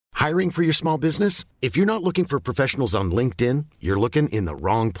Hiring for your small business? If you're not looking for professionals on LinkedIn, you're looking in the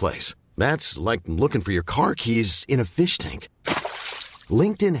wrong place. That's like looking for your car keys in a fish tank.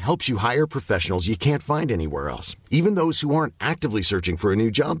 LinkedIn helps you hire professionals you can't find anywhere else, even those who aren't actively searching for a new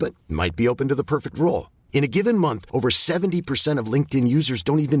job but might be open to the perfect role. In a given month, over 70% of LinkedIn users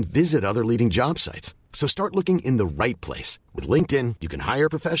don't even visit other leading job sites. So start looking in the right place. With LinkedIn, you can hire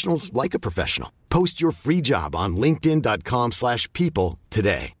professionals like a professional. Post your free job on linkedin.com/people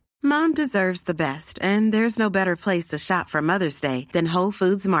today. Mom deserves the best, and there's no better place to shop for Mother's Day than Whole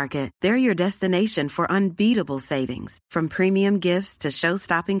Foods Market. They're your destination for unbeatable savings, from premium gifts to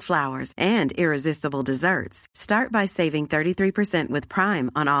show-stopping flowers and irresistible desserts. Start by saving 33% with Prime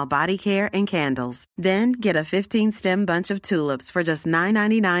on all body care and candles. Then get a 15-stem bunch of tulips for just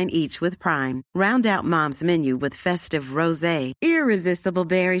 $9.99 each with Prime. Round out Mom's menu with festive rosé, irresistible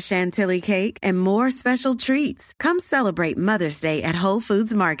berry chantilly cake, and more special treats. Come celebrate Mother's Day at Whole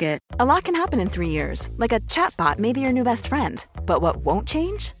Foods Market. A lot can happen in 3 years, like a chatbot may be your new best friend. But what won't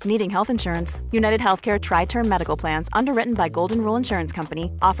change? Needing health insurance. United Healthcare Tri-Term Medical Plans, underwritten by Golden Rule Insurance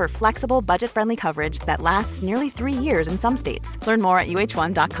Company, offer flexible, budget-friendly coverage that lasts nearly 3 years in some states. Learn more at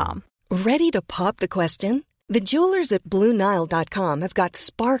uh1.com. Ready to pop the question? The jewelers at BlueNile.com have got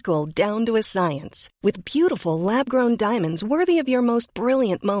sparkle down to a science with beautiful lab-grown diamonds worthy of your most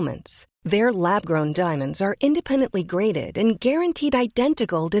brilliant moments. Their lab-grown diamonds are independently graded and guaranteed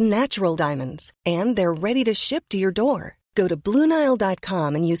identical to natural diamonds, and they're ready to ship to your door. Go to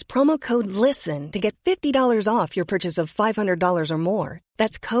BlueNile.com and use promo code LISTEN to get $50 off your purchase of $500 or more.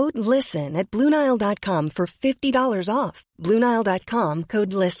 That's code LISTEN at BlueNile.com for $50 off. BlueNile.com,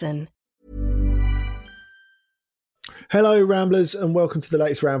 code LISTEN. Hello, Ramblers, and welcome to the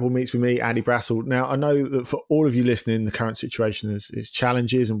latest Ramble Meets with me, Andy Brassel. Now, I know that for all of you listening, the current situation is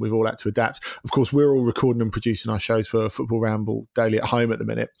challenges and we've all had to adapt. Of course, we're all recording and producing our shows for Football Ramble daily at home at the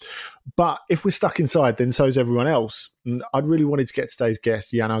minute. But if we're stuck inside, then so is everyone else. And I'd really wanted to get today's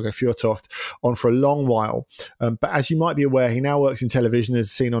guest, Jan Åge Fjørtoft, on for a long while. But as you might be aware, he now works in television,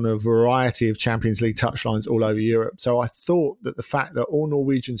 as seen on a variety of Champions League touchlines all over Europe. So I thought that the fact that all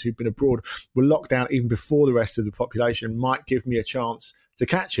Norwegians who've been abroad were locked down even before the rest of the population might give me a chance to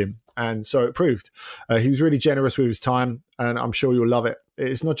catch him. And so it proved. He was really generous with his time, and I'm sure you'll love it.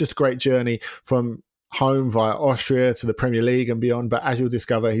 It's not just a great journey from home via Austria to the Premier League and beyond, but as you'll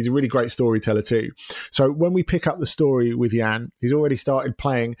discover, he's a really great storyteller too. So when we pick up the story with Jan, he's already started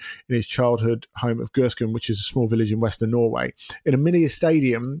playing in his childhood home of Gurskum, which is a small village in western Norway, in a mini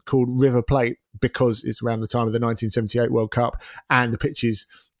stadium called River Plate, because it's around the time of the 1978 World Cup and the pitch is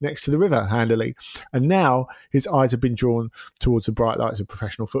next to the river handily. And now his eyes have been drawn towards the bright lights of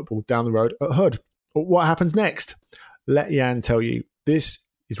professional football down the road at Hud. What happens next? Let Jan tell you. This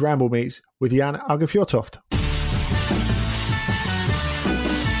is Ramble Meets with Jan Åge Fjørtoft.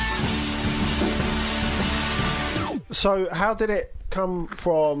 So how did it come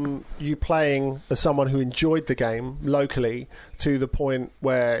from you playing as someone who enjoyed the game locally to the point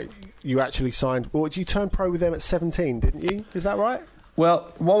where you actually signed? Well, you turned pro with them at 17, didn't you? Is that right?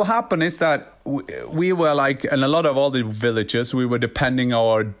 Well, what happened is that we were like, in a lot of all the villages, we were depending on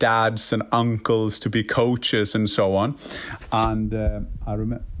our dads and uncles to be coaches and so on. And I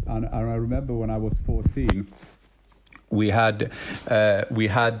remember when I was 14, we had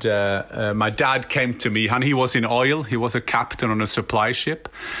my dad came to me, and he was in oil. He was a captain on a supply ship,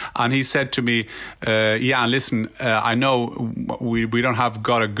 and he said to me, "Yeah, listen, I know we don't have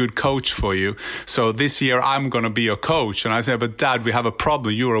got a good coach for you, so this year I'm going to be your coach." And I said, "But Dad, we have a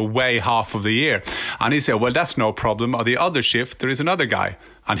problem. You're away half of the year." And he said, "Well, that's no problem. On the other shift, there is another guy,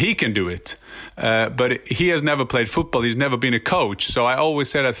 and he can do it. But he has never played football. He's never been a coach." So I always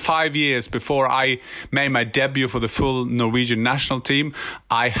said that 5 years before I made my debut for the full Norwegian national team,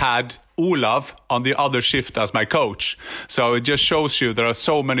 I had Olav on the other shift as my coach. So it just shows you there are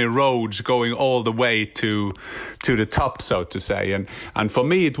so many roads going all the way to the top, so to say. And for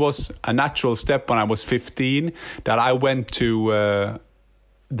me, it was a natural step when I was 15 that I went to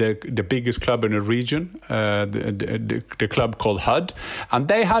the biggest club in the region, the club called Hud, and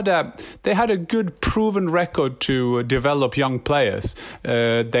they had a good proven record to develop young players.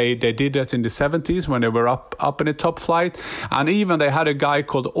 They did that in the 70s when they were up in the top flight, and even they had a guy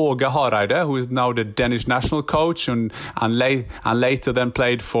called Åge Hareide, who is now the Danish national coach, and later then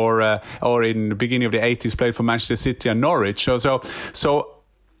played for or in the beginning of the 80s played for Manchester City and Norwich. So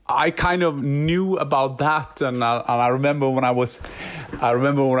I kind of knew about that, and I remember when I was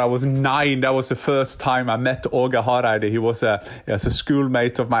 9. That was the first time I met Åge Hareide. He was a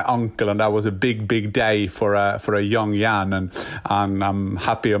schoolmate of my uncle, and that was a big day for a young Jan. And I'm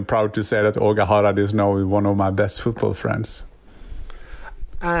happy and proud to say that Åge Hareide is now one of my best football friends.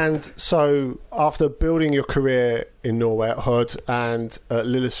 And so after building your career in Norway at Hødd and at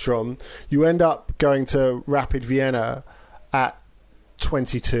Lillestrøm, you end up going to Rapid Vienna at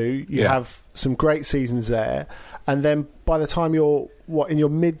 22. You have some great seasons there. And then by the time you're in your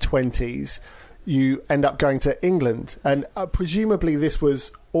mid-20s, you end up going to England. And presumably this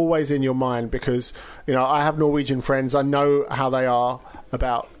was always in your mind because, I have Norwegian friends. I know how they are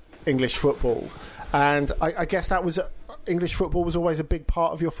about English football. And I guess that was... English football was always a big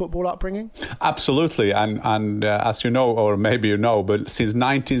part of your football upbringing? Absolutely. And as you know, or maybe you know, but since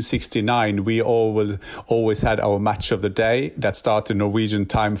 1969, we always had our match of the day that started Norwegian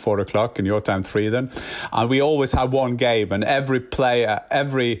time, 4 o'clock, and your time 3 then. And we always had one game, and every player,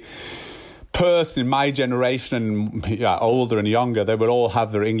 every person in my generation, and older and younger, they would all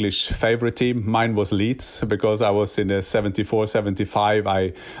have their English favourite team. Mine was Leeds, because I was in the 74, 75.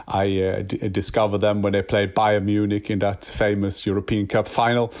 I discovered them when they played Bayern Munich in that famous European Cup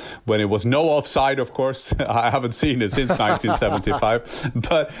final, when it was no offside, of course. I haven't seen it since 1975.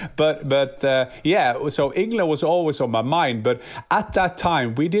 So England was always on my mind. But at that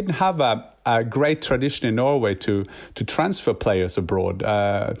time, we didn't have a great tradition in Norway to transfer players abroad.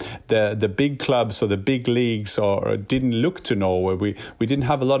 The big clubs or the big leagues didn't look to Norway. We didn't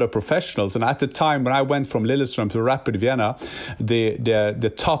have a lot of professionals. And at the time when I went from Lillestrøm to Rapid Vienna,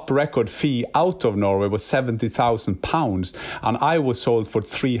 the top record fee out of Norway was £70,000, and I was sold for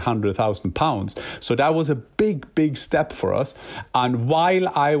 £300,000. So that was a big step for us. And while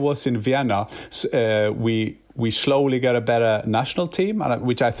I was in Vienna, we slowly got a better national team,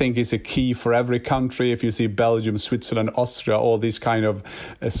 which I think is a key for every country. If you see Belgium, Switzerland, Austria, all these kind of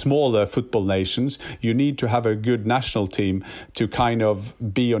smaller football nations, you need to have a good national team to kind of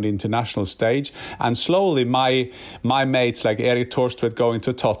be on the international stage. And slowly my mates like Erik Thorstvedt going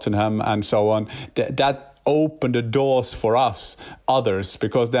to Tottenham and so on, that opened the doors for us others,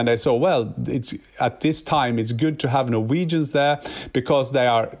 because then they saw, well, it's at this time it's good to have Norwegians there because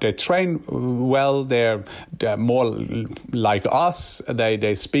they train well, they're more like us,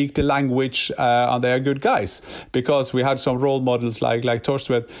 they speak the language, and they are good guys, because we had some role models like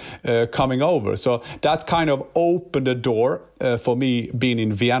Thorstvedt coming over. So that kind of opened the door for me being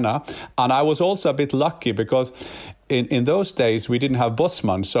in Vienna. And I was also a bit lucky because in those days, we didn't have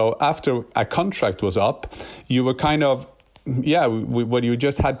Bosman. So after a contract was up, you were kind of, when you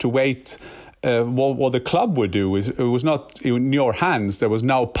just had to wait what the club would do. It was not in your hands. There was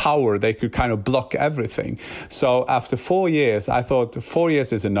no power. They could kind of block everything. So after 4 years, I thought 4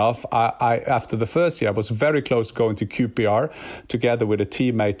 years is enough. After the first year, I was very close to going to QPR together with a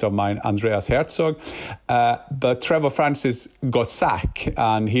teammate of mine, Andreas Herzog. But Trevor Francis got sacked,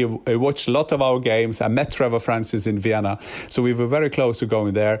 and he watched a lot of our games. I met Trevor Francis in Vienna, so we were very close to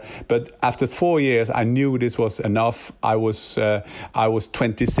going there. But after 4 years, I knew this was enough. I was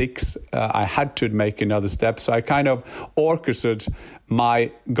 26. I had to make another step, so I kind of orchestrated my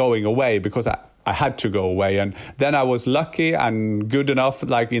going away because I had to go away. And then I was lucky and good enough.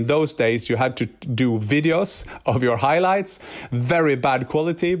 Like in those days, you had to do videos of your highlights, very bad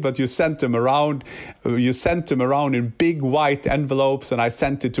quality, but you sent them around. You sent them around in big white envelopes, and I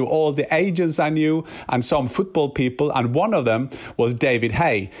sent it to all the agents I knew and some football people. And one of them was David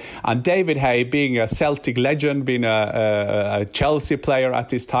Hay. And David Hay, being a Celtic legend, being a Chelsea player at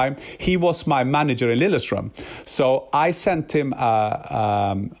this time, he was my manager in Lillestrøm. So I sent him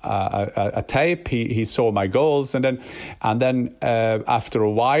a tape. He saw my goals, and then after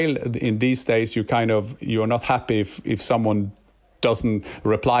a while, in these days, you're not happy if someone doesn't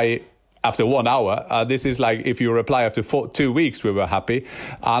reply after 1 hour. This is like if you reply after 2 weeks, we were happy.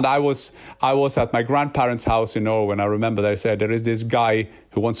 And I was at my grandparents' house in Norway, and I remember they said, there is this guy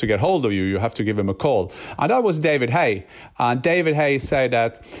who wants to get hold of you. You have to give him a call. And that was David Hay. And David Hay said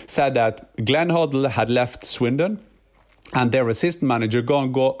that Glenn Hoddle had left Swindon, and their assistant manager,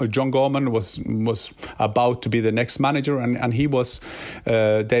 John Gorman, was about to be the next manager, and he was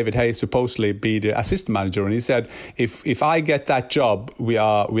David Hay supposedly be the assistant manager. And he said, if I get that job, we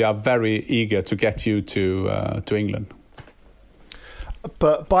are very eager to get you to England.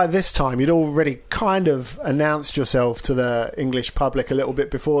 But by this time, you'd already kind of announced yourself to the English public a little bit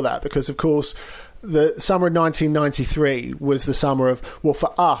before that, because of course, the summer of 1993 was the summer of, well,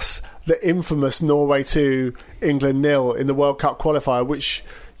 for us, the infamous Norway 2, England 0 in the World Cup qualifier, which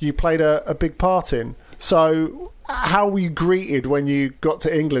you played a big part in. So how were you greeted when you got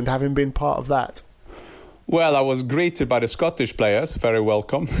to England, having been part of that? Well, I was greeted by the Scottish players, very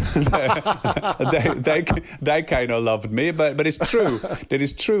welcome. they kind of loved me, but it's true. It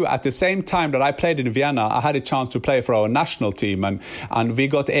is true. At the same time that I played in Vienna, I had a chance to play for our national team, and we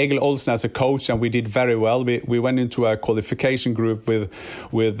got Egil Olsen as a coach, and we did very well. We went into a qualification group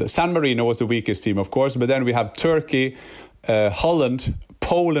with San Marino was the weakest team, of course, but then we have Turkey, Holland,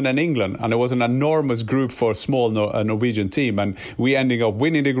 Poland and England, and it was an enormous group for a small Norwegian team, and we ended up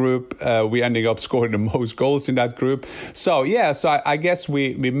winning the group. We ended up scoring the most goals in that group. So I guess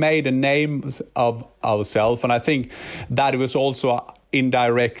we made a name of ourselves, and I think that it was also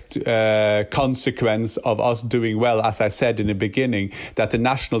indirect consequence of us doing well, as I said in the beginning, that the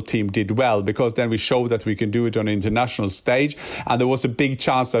national team did well, because then we showed that we can do it on an international stage, and there was a big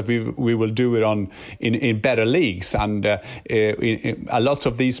chance that we will do it in better leagues, and a lot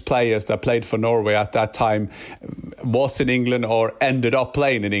of these players that played for Norway at that time was in England or ended up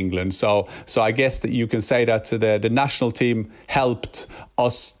playing in England. So I guess that you can say that the national team helped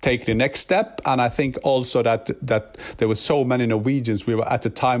us take the next step, and I think also that there were so many Norwegians. We were at the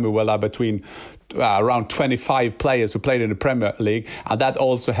time between around 25 players who played in the Premier League, and that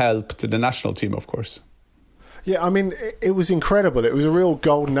also helped the national team, of course. Yeah, I mean, it was incredible. It was a real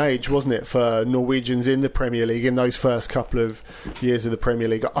golden age, wasn't it, for Norwegians in the Premier League in those first couple of years of the Premier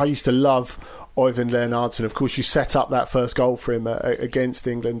League. I used to love Øyvind Lennartson. Of course, you set up that first goal for him against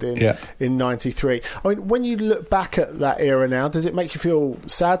England in 93. I mean, when you look back at that era now, does it make you feel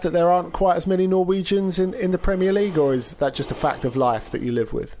sad that there aren't quite as many Norwegians in the Premier League, or is that just a fact of life that you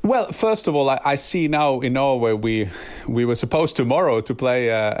live with? Well, first of all, I see now in Norway we were supposed tomorrow to play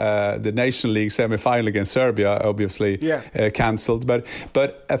the Nation League semi-final against Serbia, obviously cancelled.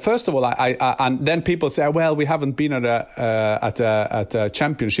 But first of all, I and then people say, well, we haven't been at a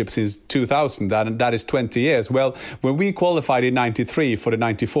championship since 2000. That is 20 years. Well, when we qualified in 93 for the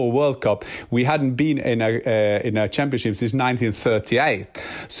 94 World Cup, we hadn't been in a championship since 1938.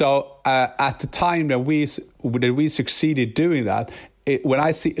 So at the time that we succeeded doing that, when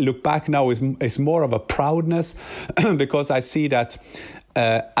I look back now, it's more of a proudness because I see that.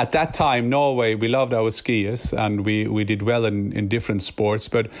 At that time, Norway, we loved our skiers and we did well in different sports.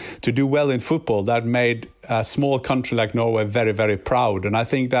 But to do well in football, that made a small country like Norway very, very proud. And I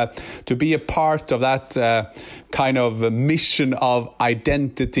think that to be a part of that kind of mission of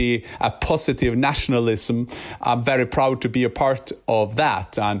identity, a positive nationalism, I'm very proud to be a part of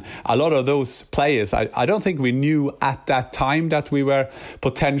that. And a lot of those players, I don't think we knew at that time that we were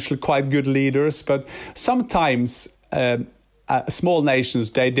potentially quite good leaders. But sometimes small nations,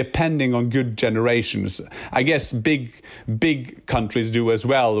 they're depending on good generations. I guess big countries do as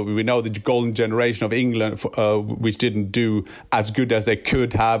well. We know the golden generation of England, which didn't do as good as they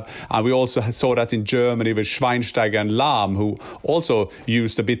could have. And we also saw that in Germany with Schweinsteiger and Lahm, who also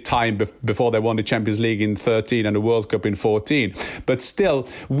used a bit time before they won the Champions League in 13 and the World Cup in 14. But still,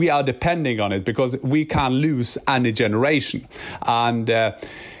 we are depending on it because we can't lose any generation. And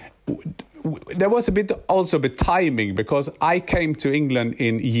there was a bit timing because I came to England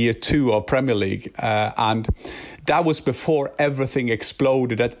in year 2 of Premier League and that was before everything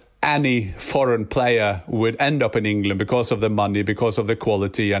exploded that any foreign player would end up in England because of the money, because of the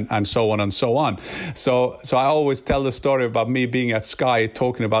quality and so on and so on. So I always tell the story about me being at Sky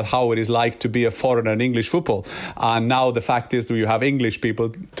talking about how it is like to be a foreigner in English football. And now the fact is that you have English people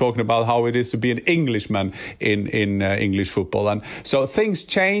talking about how it is to be an Englishman in English football. And so things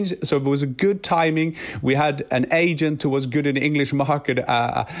changed. So it was a good timing. We had an agent who was good in the English market,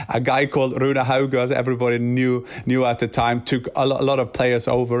 a guy called Rune Hauge, as everybody knew at the time, took a lot of players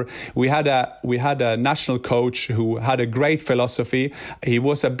over. We had a national coach who had a great philosophy. He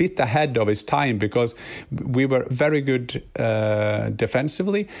was a bit ahead of his time because we were very good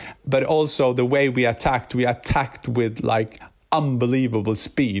defensively, but also the way we attacked with like unbelievable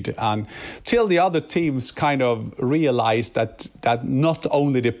speed, and till the other teams kind of realized that not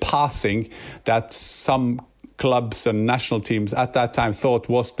only the passing that some clubs and national teams at that time thought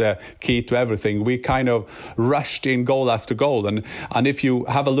was the key to everything. We kind of rushed in goal after goal. And if you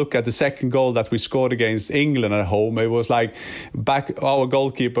have a look at the second goal that we scored against England at home, it was like our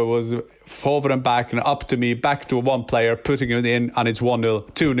goalkeeper was forward and back and up to me, back to one player, putting it in, and it's 1-0,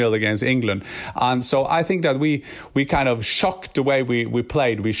 2-0 against England. And so I think that we kind of shocked the way we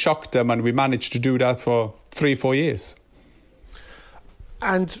played. We shocked them, and we managed to do that for 3-4 years.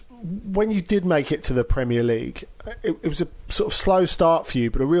 And when you did make it to the Premier League, it was a sort of slow start for you,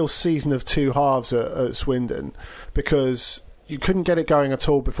 but a real season of two halves at Swindon, because you couldn't get it going at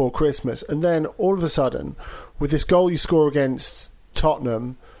all before Christmas. And then all of a sudden, with this goal you score against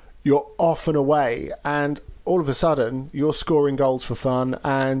Tottenham, you're off and away, and all of a sudden you're scoring goals for fun,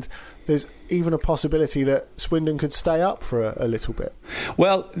 and there's even a possibility that Swindon could stay up for a little bit?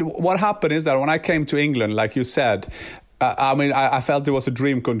 Well, what happened is that when I came to England, like you said, I felt it was a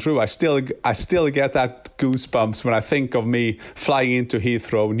dream come true. I still get that goosebumps when I think of me flying into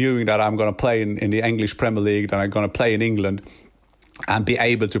Heathrow, knowing that I'm going to play in the English Premier League, that I'm going to play in England, and be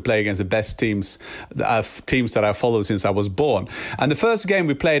able to play against the best teams that I followed since I was born. And the first game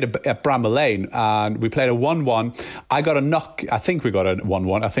we played at Bramall Lane, and we played a 1-1. I got a knock. I think we got a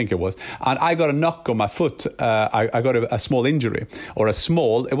 1-1. I think it was. And I got a knock on my foot. I got a small injury,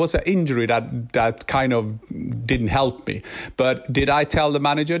 it was an injury that kind of didn't help me. But did I tell the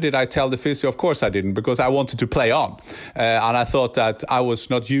manager? Did I tell the physio? Of course I didn't, because I wanted to play on. And I thought that I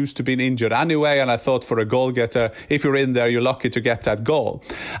was not used to being injured anyway. And I thought, for a goal getter, if you're in there, you're lucky to get that goal.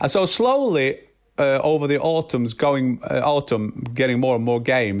 And so slowly over the autumn, getting more and more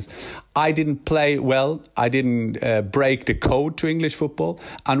games, I didn't play well. I didn't break the code to English football.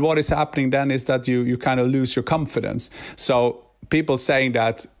 And what is happening then is that you kind of lose your confidence. So people saying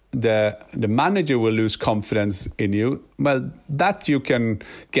that the manager will lose confidence in you, well, that you can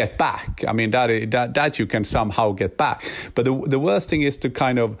get back. I mean, that you can somehow get back. But the worst thing is to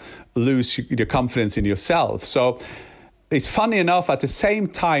kind of lose your confidence in yourself. So it's funny enough, at the same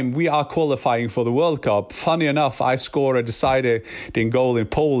time we are qualifying for the World Cup, funny enough, I score a deciding goal in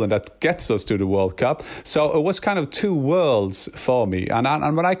Poland that gets us to the World Cup. So it was kind of two worlds for me. And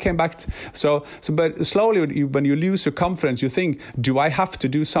when I came back, but slowly when you lose your confidence, you think, do I have to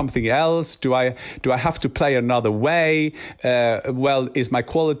do something else? Do I have to play another way? Is my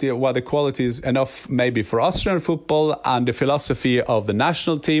quality, the quality is enough maybe for Austrian football and the philosophy of the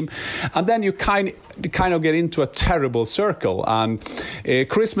national team? And then you kind of get into a terrible circle. And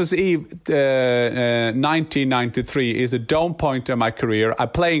Christmas Eve 1993 is a down point in my career. I'm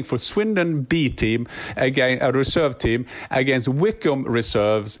playing for Swindon B team, again a reserve team, against Wycombe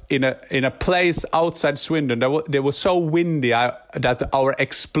reserves in a place outside Swindon. They were so windy that our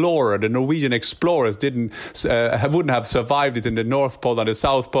explorer, the Norwegian explorers, wouldn't have survived it in the North Pole and the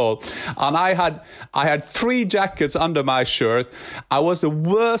South Pole. And I had 3 jackets under my shirt. I was the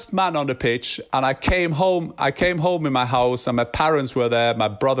worst man on the pitch, and I came home in my house, and my parents were there. My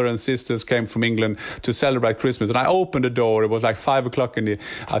brother and sisters came from England to celebrate Christmas, and I opened the door. It was like 5 o'clock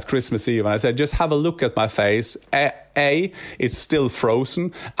at Christmas Eve, and I said, just have a look at my face. A, it's still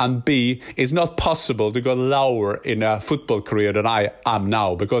frozen, and B, it's not possible to go lower in a football career than I am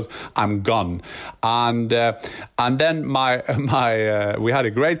now, because I'm gone. And then we had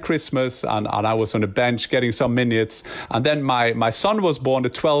a great Christmas, and I was on the bench getting some minutes. And then my son was born the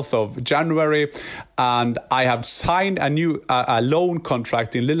 12th of January, and I have signed a loan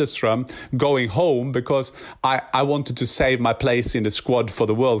contract in Lillestrøm going home, because I wanted to save my place in the squad for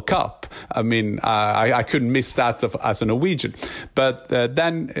the World Cup. I mean, I couldn't miss that as a Norwegian. But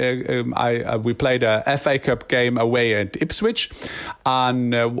then we played a FA Cup game away at Ipswich,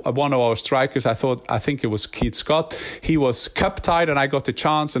 and one of our strikers, I think it was Keith Scott, he was cup tied, and I got the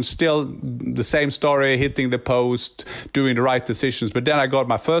chance, and still the same story, hitting the post, doing the right decisions. But then I got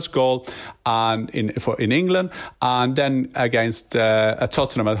my first goal in England, and then against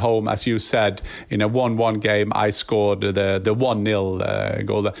Tottenham at home, as you said, in a 1-1 game, I scored the 1-0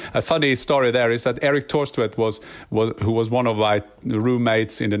 goal. A funny story there is that Erik Thorstvedt who was one of my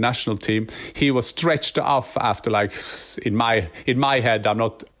roommates in the national team. He was stretched off after, like, in my head, I'm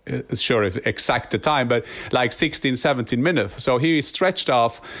not sure if exact the time, but like 16, 17 minutes. So he stretched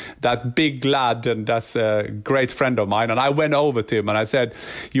off, that big lad, and that's a great friend of mine. And I went over to him and I said,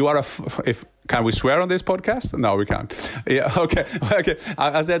 "You are can we swear on this podcast? No, we can't." Yeah, okay.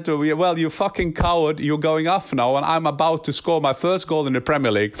 I said to him, "Well, you fucking coward, you're going off now, and I'm about to score my first goal in the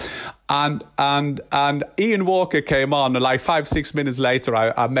Premier League." And Ian Walker came on, and like 5-6 minutes later,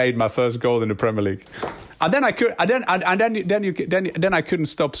 I made my first goal in the Premier League. And then I couldn't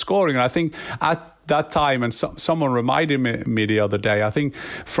stop scoring. And I think at that time, and someone reminded me the other day, I think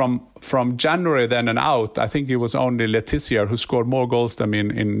from January then and out, I think it was only Letizia who scored more goals than me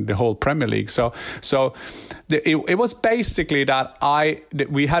in the whole Premier League. So it was basically that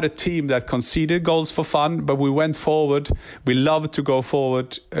we had a team that conceded goals for fun, but we went forward. We loved to go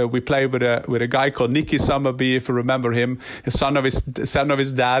forward. We played with a guy called Nicky Summerby, if you remember him, the son of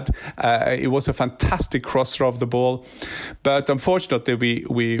his dad. It was a fantastic crosser of the ball, but unfortunately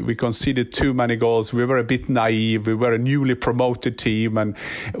we conceded too many goals. We were a bit naive. We were a newly promoted team, and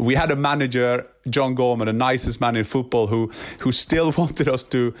we had a manager, John Gorman, the nicest man in football, who still wanted us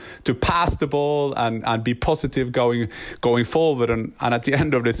to pass the ball and be positive going forward. And at the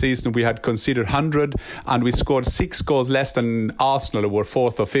end of the season, we had conceded 100, and we scored 6 goals less than Arsenal, who were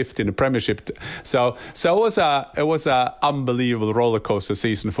 4th or 5th in the Premiership. So it was a unbelievable roller coaster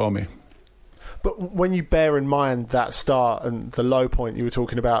season for me. But when you bear in mind that start and the low point you were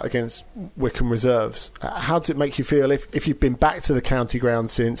talking about against Wycombe Reserves, how does it make you feel if you've been back to the county ground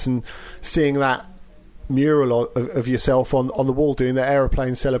since and seeing that mural of yourself on the wall doing the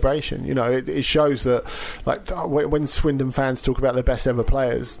aeroplane celebration? You know, it shows that, like, when Swindon fans talk about their best ever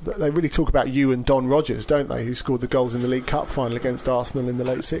players, they really talk about you and Don Rogers, don't they, who scored the goals in the League Cup final against Arsenal in the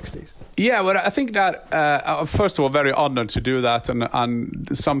late 60s. Yeah, well, I think that first of all, very honoured to do that, and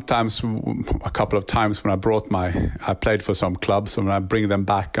sometimes, a couple of times when I played for some clubs, and I bring them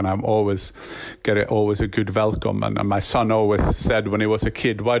back, and I'm always a good welcome. And my son always said when he was a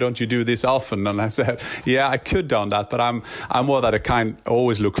kid, "Why don't you do this often?" And I said, yeah, I could done that, but I'm more that I kind of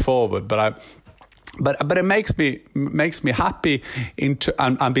always look forward. But it makes me happy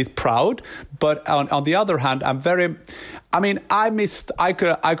and be proud. But on the other hand, I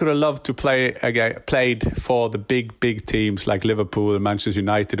could have loved to played for the big teams like Liverpool, Manchester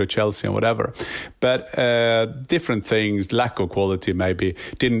United, or Chelsea, and whatever. But different things, lack of quality maybe,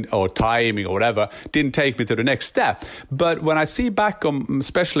 or timing or whatever, didn't take me to the next step. But when I see back on,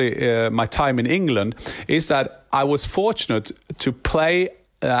 especially my time in England, is that I was fortunate to play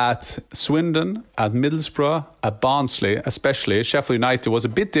at Swindon, at Middlesbrough, at Barnsley, especially. Sheffield United was a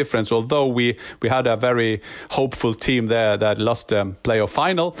bit different, although we had a very hopeful team there that lost the playoff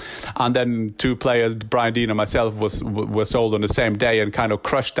final, and then two players, Brian Deane and myself, were sold on the same day and kind of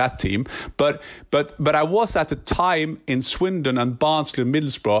crushed that team. But I was at the time in Swindon and Barnsley and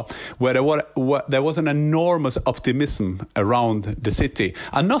Middlesbrough where there was an enormous optimism around the city,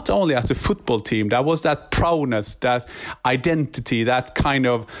 and not only as a football team, there was that proudness, that identity, that kind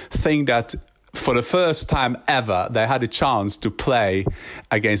of thing that for the first time ever they had a chance to play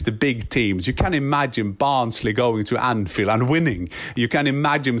against the big teams. You can imagine Barnsley going to Anfield and winning. You can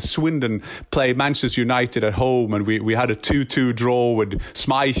imagine Swindon play Manchester United at home, and we had a 2-2 draw with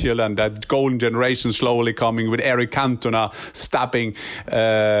Schmeichel, and that golden generation slowly coming with Eric Cantona stabbing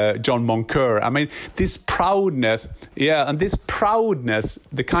John Moncur. I mean, this proudness,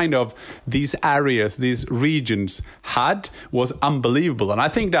 the kind of these areas, these regions had, was unbelievable. And I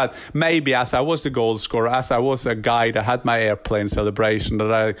think that maybe as I was the goal scorer, as I was a guy that had my airplane celebration,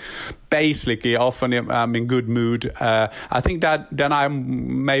 that I basically often am in good mood, I think that then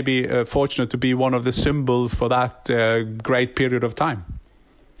I'm maybe fortunate to be one of the symbols for that great period of time.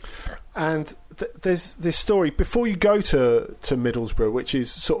 And there's this story before you go to Middlesbrough, which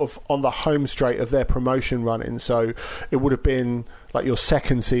is sort of on the home straight of their promotion run-in. So it would have been like your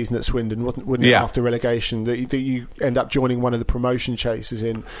second season at Swindon, wouldn't it, after relegation, that you end up joining one of the promotion chases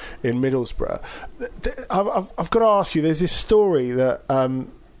in Middlesbrough. I've got to ask you, there's this story that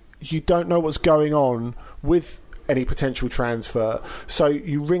you don't know what's going on with any potential transfer, so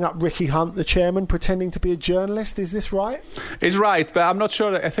you ring up Ricky Hunt, the chairman, pretending to be a journalist. Is this right? It's right, but I'm not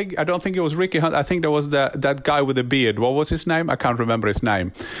sure. I don't think it was Ricky Hunt. I think there was that guy with the beard. What was his name? I can't remember his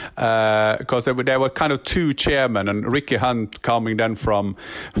name, because there were kind of two chairmen, and Ricky Hunt coming then from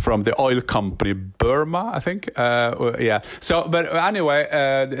the oil company Burma, I think. So, but anyway,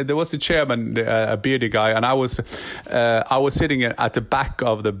 there was the chairman, a beardy guy, and I was sitting at the back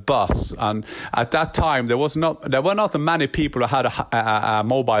of the bus, and at that time there were not many people who had a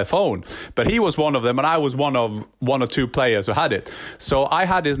mobile phone, but he was one of them, and I was one or two players who had it. So I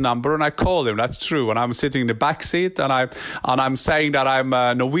had his number, and I called him. That's true. And I'm sitting in the back seat, and I'm saying that I'm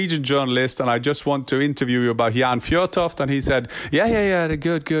a Norwegian journalist, and I just want to interview you about Jan Fjørtoft. And he said, yeah,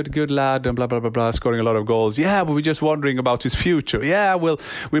 good lad, and blah blah blah blah, scoring a lot of goals. Yeah, but we're just wondering about his future. Yeah, we'll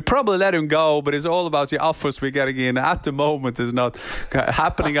probably let him go, but it's all about the offers we're getting in. At the moment, it's not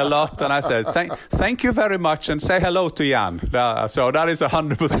happening a lot. And I said, thank you very much, and say hello to Jan. So that is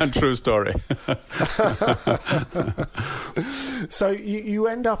 100% true story. So you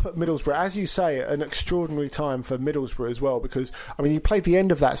end up at Middlesbrough, as you say, an extraordinary time for Middlesbrough as well, because I mean you played the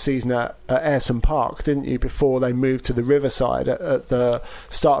end of that season at Ayresome Park, didn't you, before they moved to the Riverside at the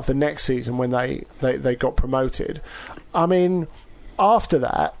start of the next season when they got promoted. I mean, after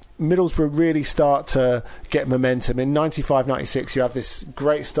that, Middlesbrough really start to get momentum. In 95-96, you have this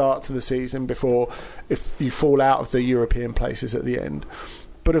great start to the season before if you fall out of the European places at the end.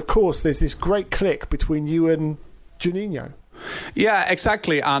 But of course, there's this great click between you and Juninho. Yeah,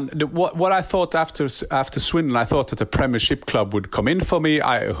 exactly. And what I thought after Swindon, I thought that a Premiership club would come in for me.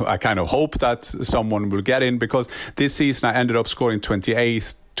 I kind of hope that someone will get in, because this season I ended up scoring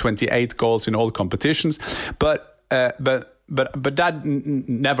 28 goals in all competitions. But but that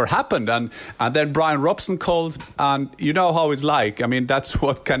never happened. And then Brian Robson called, and you know how it's like. I mean, that's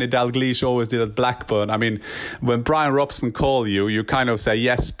what Kenny Dalglish always did at Blackburn. I mean, when Brian Robson call you kind of say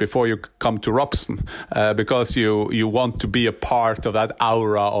yes before you come to Robson, because you want to be a part of that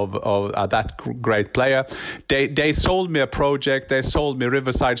aura of that great player. They sold me a project. They sold me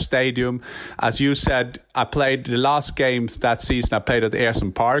Riverside Stadium. As you said, I played the last games that season. I played at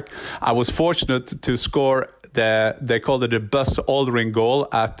Ayresome Park. I was fortunate to score they called it a Buzz Aldrin goal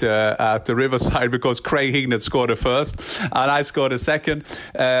at the Riverside, because Craig Hignett scored the first and I scored the second.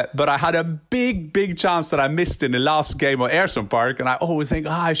 But I had a big chance that I missed in the last game of Ayresome Park, and I always think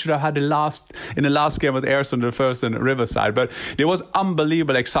I should have had in the last game of Ayresome, the first in Riverside. But it was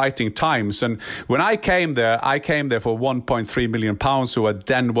unbelievable, exciting times. And when I came there for £1.3 million, who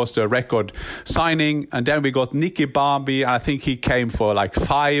then was the record signing. And then we got Nicky Barmby, and I think he came for like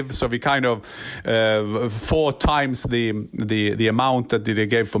 5. So we kind of 4 times the amount that they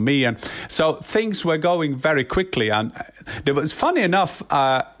gave for me. And so things were going very quickly. And it was funny enough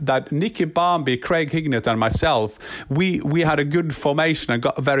that Nicky Barmby, Craig Hignett and myself, we had a good formation and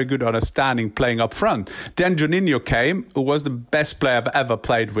got a very good understanding playing up front. Then Juninho came, who was the best player I've ever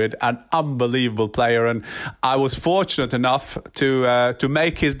played with, an unbelievable player. And I was fortunate enough to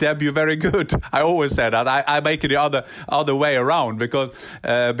make his debut very good. I always say that. I make it the other way around, because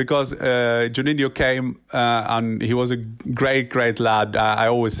Juninho came and he was a great lad. I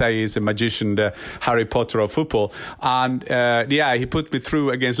always say he's a magician, the Harry Potter of football. And he put me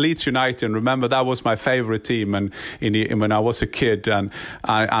through against Leeds United. And remember, that was my favourite team, and when I was a kid, and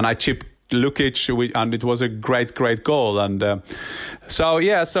I chipped Lukic, and it was a great goal. And so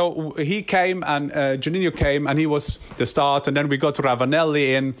he came, and Juninho came, and he was the start. And then we got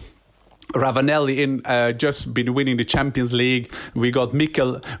Ravanelli in, just been winning the Champions League. We got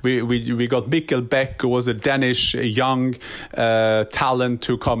Mikkel. We got Mikkel Beck, who was a Danish young talent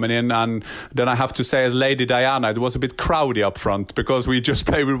to coming in. And then I have to say, as Lady Diana, it was a bit crowded up front because we just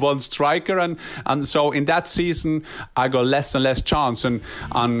played with one striker. And so in that season, I got less and less chance, and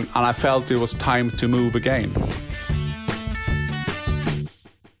I felt it was time to move again.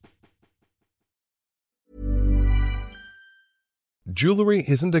 Jewelry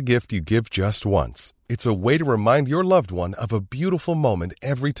isn't a gift you give just once. It's a way to remind your loved one of a beautiful moment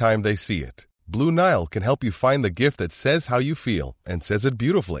every time they see it. Blue Nile can help you find the gift that says how you feel and says it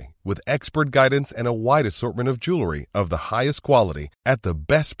beautifully, with expert guidance and a wide assortment of jewelry of the highest quality at the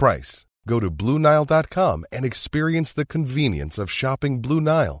best price. Go to BlueNile.com and experience the convenience of shopping Blue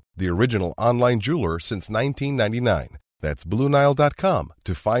Nile, the original online jeweler since 1999. That's BlueNile.com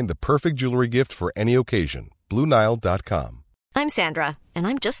to find the perfect jewelry gift for any occasion. BlueNile.com. I'm Sandra, and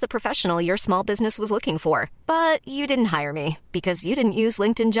I'm just the professional your small business was looking for. But you didn't hire me because you didn't use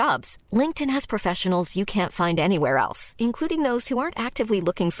LinkedIn Jobs. LinkedIn has professionals you can't find anywhere else, including those who aren't actively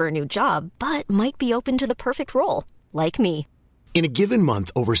looking for a new job, but might be open to the perfect role, like me. In a given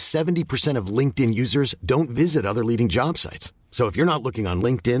month, over 70% of LinkedIn users don't visit other leading job sites. So if you're not looking on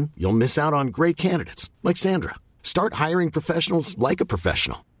LinkedIn, you'll miss out on great candidates like Sandra. Start hiring professionals like a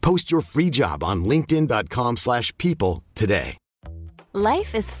professional. Post your free job on linkedin.com/people today.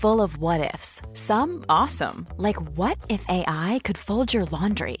 Life is full of what-ifs. Some awesome, like what if AI could fold your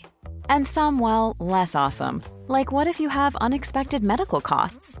laundry? And some, well, less awesome, like what if you have unexpected medical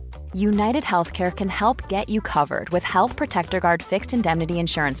costs? United Healthcare can help get you covered with Health Protector Guard fixed indemnity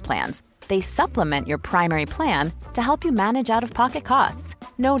insurance plans. They supplement your primary plan to help you manage out-of-pocket costs.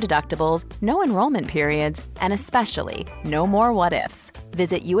 No deductibles, no enrollment periods, and especially no more what-ifs.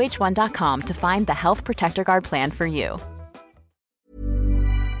 Visit uh1.com to find the Health Protector Guard plan for you.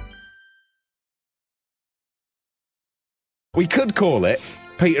 We could call it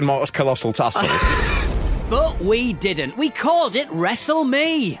Pete and Mark's Colossal Tussle. But we didn't. We called it Wrestle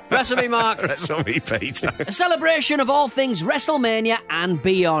Me. Wrestle Me, Mark. Wrestle Me, Pete. A celebration of all things WrestleMania and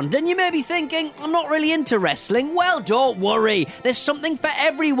beyond. And you may be thinking, I'm not really into wrestling. Well, don't worry. There's something for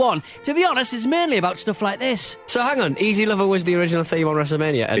everyone. To be honest, it's mainly about stuff like this. So hang on, Easy Lover was the original theme on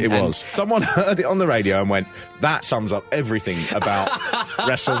WrestleMania? It was. Someone heard it on the radio and went, that sums up everything about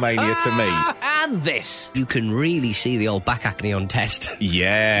WrestleMania to me. And this. You can really see the old back acne on test.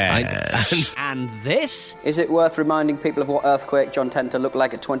 Yeah. And this. Is it worth reminding people of what Earthquake John Tenter looked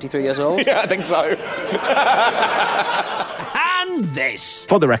like at 23 years old? Yeah, I think so. And this.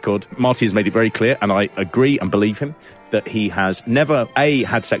 For the record, Marty has made it very clear, and I agree and believe him, that he has never, A,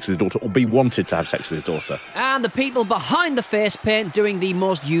 had sex with his daughter, or B, wanted to have sex with his daughter. And the people behind the face paint doing the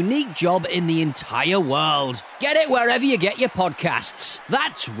most unique job in the entire world. Get it wherever you get your podcasts.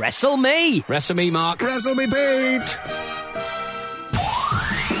 That's Wrestle Me. Wrestle Me, Mark. Wrestle Me, Pete.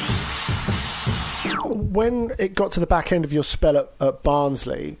 when it got to the back end of your spell at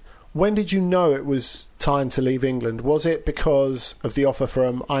Barnsley, when did you know it was time to leave England? Was it because of the offer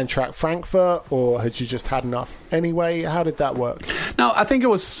from Eintracht Frankfurt, or had you just had enough anyway? How did that work? No, I think it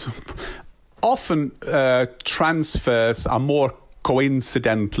was often transfers are more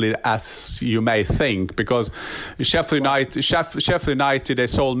coincidentally as you may think, because Sheffield United, they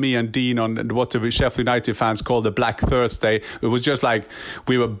sold me and Dean on what the Sheffield United fans call the Black Thursday. It was just like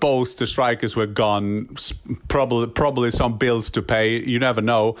we were both, the strikers were gone, probably some bills to pay, you never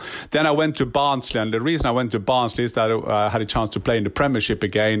know. Then I went to Barnsley, and the reason I went to Barnsley is that I had a chance to play in the Premiership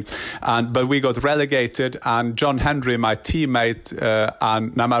again, but we got relegated, and John Hendry, my teammate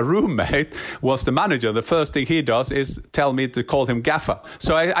and now my roommate, was the manager. The first thing he does is tell me to call him Gaffer.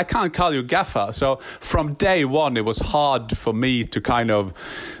 So I can't call you Gaffer. So from day one, it was hard for me to kind of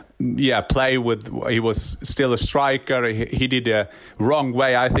play with. He was still a striker. He did a wrong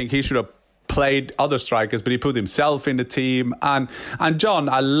way. I think he should have played other strikers, but he put himself in the team. And John,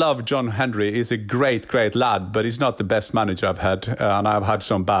 I love John Hendry. He's a great lad, but he's not the best manager I've had, and I've had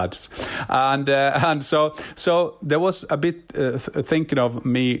some bad. And so there was a bit thinking of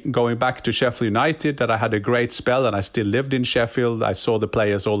me going back to Sheffield United, that I had a great spell, and I still lived in Sheffield. I saw the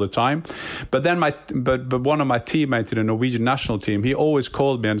players all the time. But then but one of my teammates in the Norwegian national team, he always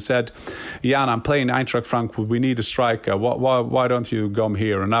called me and said, "Jan, I'm playing Eintracht Frankfurt. We need a striker. Why don't you come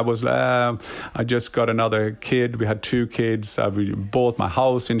here?" And I was I just got another kid. We had 2 kids. I bought my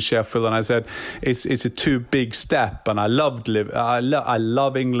house in Sheffield, and I said, it's a too big step. And I love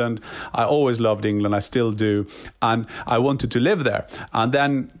England. I always loved England. I still do. And I wanted to live there. And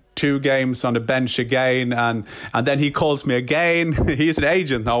then 2 games on the bench again, and then he calls me again. He's an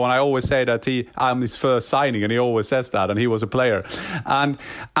agent now, and I always say that I'm his first signing, and he always says that, and he was a player. And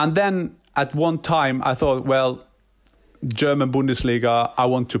then at one time I thought, well, German Bundesliga, I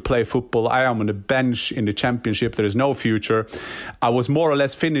want to play football. I am on the bench in the championship. There is no future. I was more or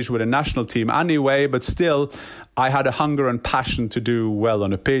less finished with the national team anyway, but still I had a hunger and passion to do well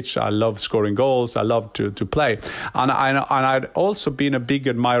on the pitch. I love scoring goals. I love to play. And I'd also been a big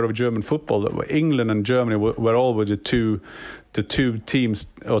admirer of German football. England and Germany were always the two teams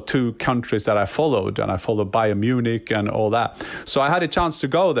or 2 countries that I followed, and I followed Bayern Munich and all that. So I had a chance to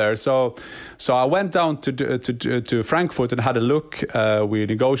go there. So I went down to Frankfurt and had a look. We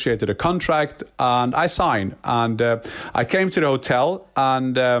negotiated a contract, and I signed. And I came to the hotel,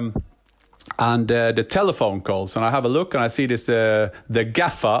 and the telephone calls, and I have a look, and I see this the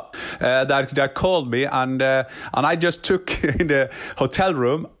gaffer that called me, and I just took in the hotel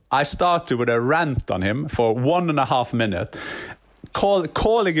room. I started with a rant on him for 1.5 minutes,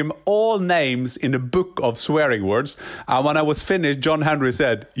 calling him all names in the book of swearing words. And when I was finished, John Hendry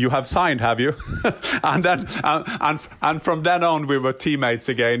said, "You have signed, have you?" and then and from then on, we were teammates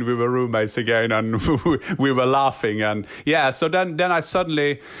again, we were roommates again, and we were laughing. And so then I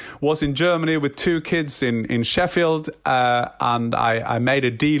suddenly was in Germany with 2 kids in Sheffield, and I made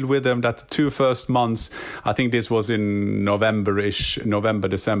a deal with them that the 2 first months, I think this was in November,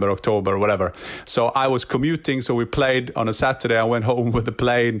 December, October, whatever. So I was commuting, so we played on a Saturday. I went home with a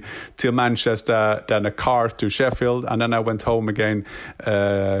plane to Manchester, then a car to Sheffield, and then I went home again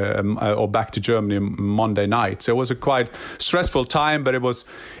or back to Germany Monday night. So it was a quite stressful time, but it was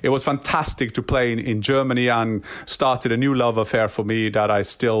fantastic to play in Germany, and started a new love affair for me that I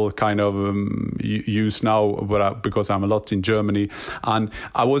still kind of use now, because I'm a lot in Germany. And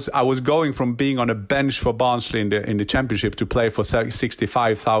I was going from being on a bench for Barnsley in the championship to play for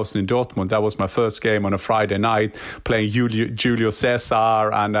 65,000 in Dortmund. That was my first game on a Friday night, playing Julio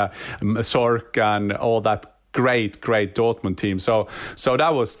Cesar and Sork and all that great Dortmund team. So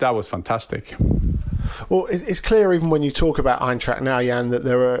that was fantastic. Well, it's clear even when you talk about Eintracht now, Jan, that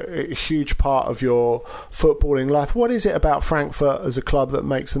they're a huge part of your footballing life. What is it about Frankfurt as a club that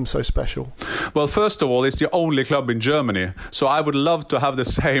makes them so special? Well, first of all, it's the only club in Germany. So I would love to have the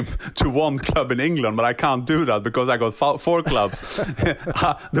same to one club in England, but I can't do that because I got 4 clubs.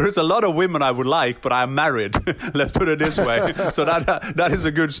 There is a lot of women I would like, but I'm married. Let's put it this way. So that is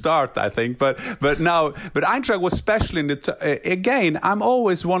a good start, I think. But Eintracht was special in again, I'm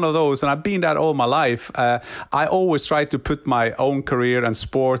always one of those, and I've been that all my life. I always try to put my own career and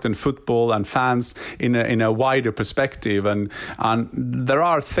sport and football and fans in a wider perspective, and there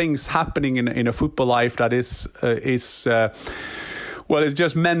are things happening in a football life that is well, it's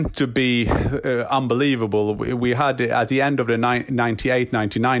just meant to be unbelievable. We had, at the end of the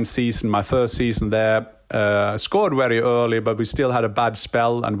 98-99 season, my first season there, scored very early, but we still had a bad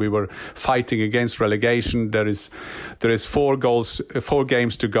spell, and we were fighting against relegation. There is 4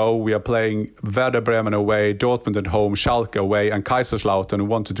 games to go. We are playing Werder Bremen away, Dortmund at home, Schalke away, and Kaiserslautern, who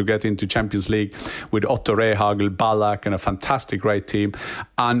wanted to get into Champions League with Otto Rehagel, Ballack, and a fantastic, great team.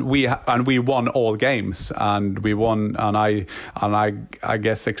 And we won all games, and we won. And I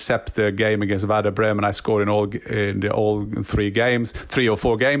guess except the game against Werder Bremen, I scored in all 3 or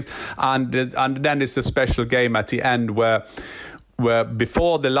 4 games, and then it's a special game at the end where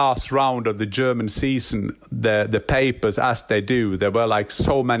before the last round of the German season, the papers, as they do, there were like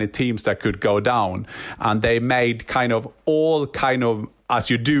so many teams that could go down, and they made all as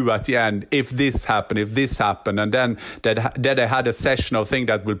you do at the end, if this happened, and then they had a session of things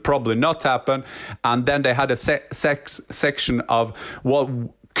that will probably not happen, and then they had a section of what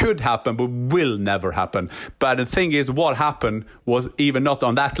could happen but will never happen. But the thing is, what happened was even not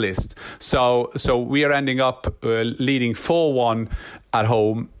on that list. So we are ending up leading 4-1 at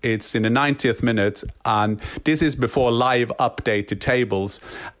home. It's in the 90th minute, and this is before live updated tables,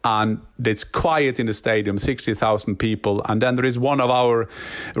 and it's quiet in the stadium, 60,000 people, and then there is one of our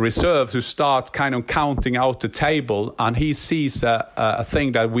reserves who start kind of counting out the table, and he sees a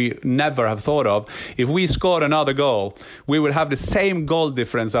thing that we never have thought of. If we scored another goal, we would have the same goal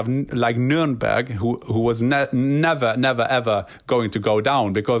difference of like Nuremberg, who was never ever going to go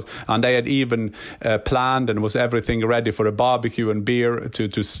down, and they had even planned and was everything ready for a barbecue and beer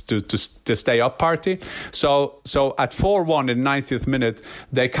to stay up party. So at 4-1 in the 90th minute,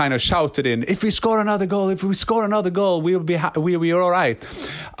 they kind of shouted in, if we score another goal, we'll be all right.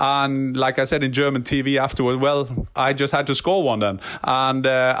 And like I said in German TV afterward, well, I just had to score one then, and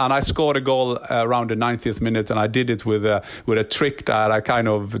I scored a goal around the 90th minute, and I did it with a trick that I kind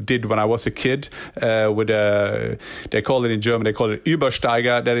of did when I was a kid. They call it in German, they call it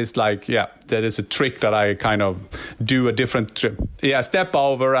Übersteiger. That is a trick that I kind of do a different trip. Step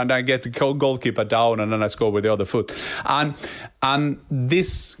over and I get the goalkeeper down, and then I score with the other foot. And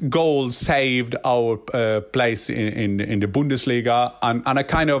this goal saved our place in the Bundesliga, and I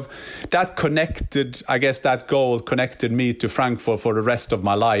kind of, that connected, I guess that goal connected me to Frankfurt for the rest of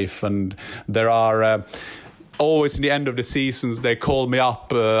my life. And there are always in the end of the seasons, they call me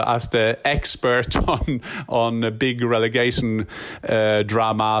up as the expert on big relegation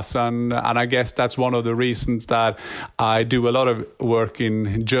dramas, and I guess that's one of the reasons that I do a lot of work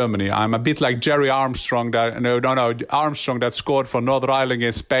in Germany. I'm a bit like Jerry Armstrong, Armstrong that scored for Northern Ireland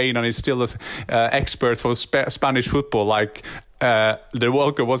in Spain, and is still an expert for Spanish football. Like the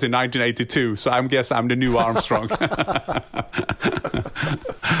World Cup was in 1982, so I guess I'm the new Armstrong.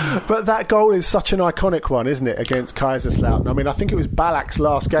 But that goal is such an iconic one, isn't it, against Kaiserslautern? I mean, I think it was Ballack's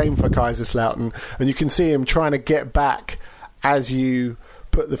last game for Kaiserslautern, and you can see him trying to get back as you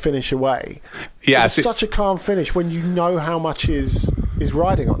put the finish away. Yeah, it's such a calm finish when you know how much is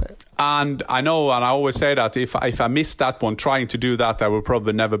riding on it. And I know, and I always say that if I miss that one, trying to do that, I will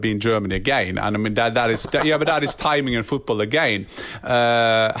probably never be in Germany again. And I mean, that is timing in football again.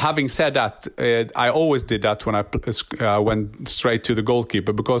 Having said that, I always did that when I went straight to the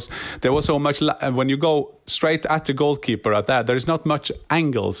goalkeeper, because there was so much, when you go straight at the goalkeeper at that, there is not much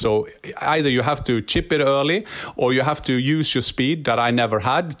angle. So either you have to chip it early, or you have to use your speed that I never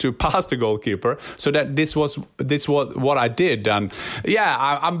had to pass the goalkeeper. So that this was what I did. And yeah,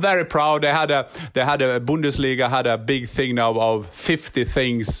 I'm very proud. They had a Bundesliga had a big thing now of 50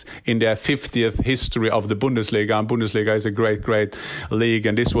 things in their 50th history of the Bundesliga, and Bundesliga is a great league,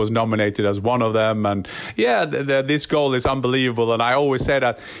 and this was nominated as one of them. And yeah, this goal is unbelievable. And I always say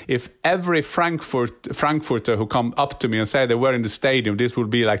that if every Frankfurter who come up to me and say they were in the stadium, this would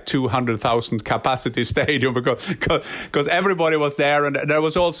be like 200,000 capacity stadium, because everybody was there. And there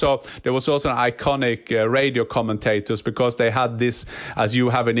was also an iconic radio commentators, because they had this, as you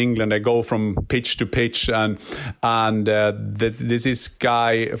have in England, they go from pitch to pitch, and this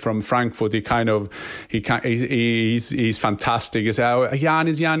guy from Frankfurt, he's fantastic. He says, Jan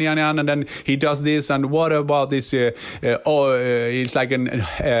is Jan, and then he does this, and what about this? It's like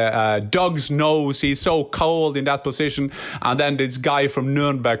a dog's nose. He's so cold in that position, and then this guy from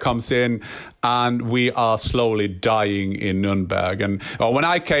Nuremberg comes in, and we are slowly dying in Nuremberg. And when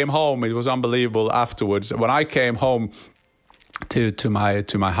I came home, it was unbelievable. Afterwards, when I came home to my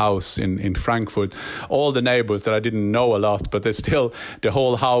house in Frankfurt, all the neighbors that I didn't know a lot, but the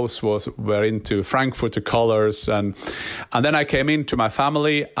whole house were into Frankfurter colors, and then I came into my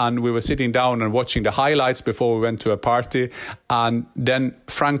family, and we were sitting down and watching the highlights before we went to a party, and then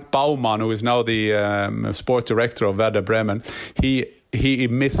Frank Baumann, who is now the sport director of Werder Bremen, he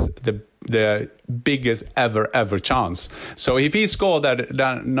missed the biggest ever chance. So if he scored that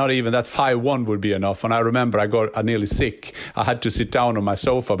not even that 5-1 would be enough. And I remember I got nearly sick. I had to sit down on my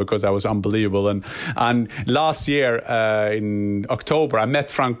sofa because I was unbelievable. And last year in October, I met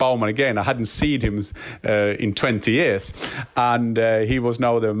Frank Baumann again. I hadn't seen him in 20 years. And he was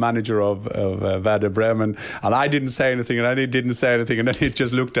now the manager of Werder Bremen. And I didn't say anything, and he didn't say anything. And then he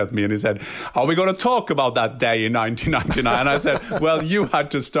just looked at me and he said, "Are we going to talk about that day in 1999?" And I said, "Well, you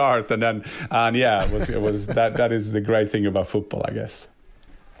had to start." And yeah, it was that is the great thing about football, I guess.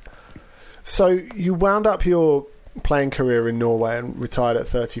 So you wound up your playing career in Norway and retired at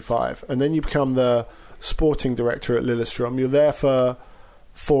 35, and then you become the sporting director at Lillestrøm. You're there for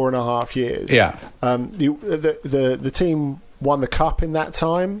 4.5 years. Yeah. The team won the cup in that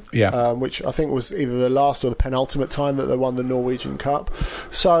time. Yeah. Which I think was either the last or the penultimate time that they won the Norwegian Cup.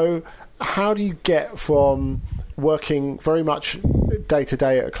 So how do you get from working very much day to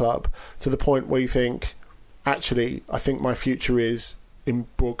day at a club to the point where you think, actually, I think my future is in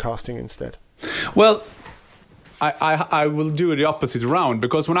broadcasting instead? Well, I will do the opposite round,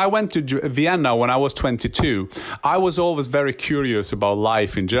 because when I went to Vienna when I was 22, I was always very curious about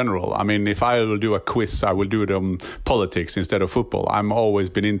life in general. I mean, if I will do a quiz, I will do it on politics instead of football. I'm always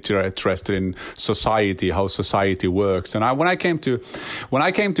been interested in society, how society works. And when I came to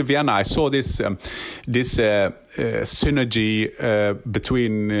Vienna, I saw this synergy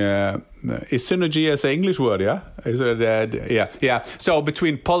between. Is synergy as an English word? Yeah, yeah. So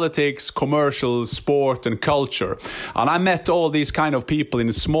between politics, commercial, sport, and culture, and I met all these kind of people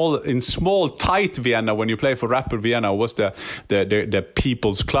in small, tight Vienna. When you play for Rapid Vienna, was the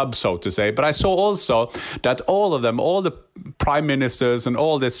people's club, so to say. But I saw also that all of them, all the prime ministers and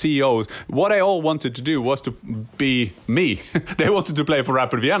all the CEOs, what they all wanted to do was to be me. They wanted to play for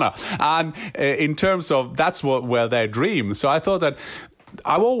Rapid Vienna, and in terms of that's where their dream. So I thought that.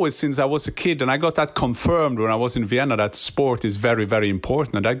 I've always, since I was a kid, and I got that confirmed when I was in Vienna, that sport is very, very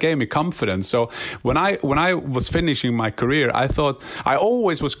important, and that gave me confidence. So when I was finishing my career, I thought I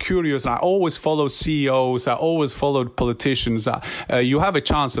always was curious, and I always followed CEOs, I always followed politicians. You have a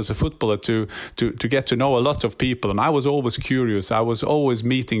chance as a footballer to get to know a lot of people, and I was always curious. I was always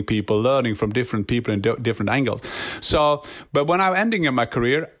meeting people, learning from different people in different angles. So, but when I was ending in my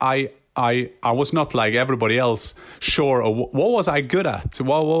career, I was not like everybody else sure of what was I good at,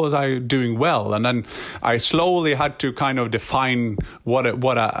 what was I doing well, and then I slowly had to kind of define what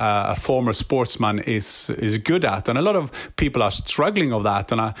a former sportsman is good at, and a lot of people are struggling of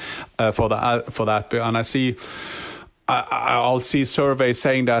that, and for that, and I see. I'll see surveys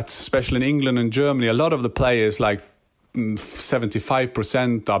saying that, especially in England and Germany, a lot of the players, like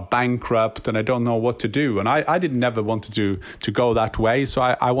 75% are bankrupt, and I don't know what to do. And I didn't never wanted to go that way, so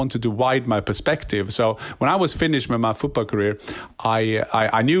I wanted to widen my perspective. So when I was finished with my football career,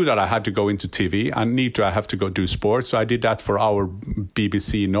 I knew that I had to go into TV. I have to go do sports. So I did that for our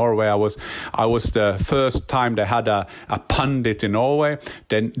BBC in Norway. I was the first time they had a pundit in Norway.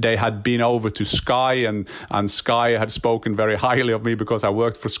 Then they had been over to Sky, and Sky had spoken very highly of me because I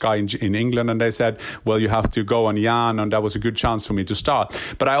worked for Sky in England, and they said, well, you have to go on Jan, and that was a good chance for me to start.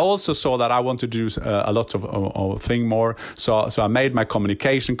 But I also saw that I wanted to do a lot of thing more. So I made my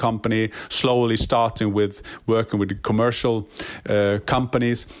communication company, slowly starting with working with commercial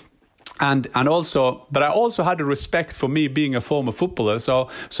companies. And also, but I also had a respect for me being a former footballer. So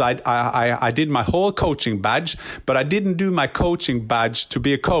I did my whole coaching badge, but I didn't do my coaching badge to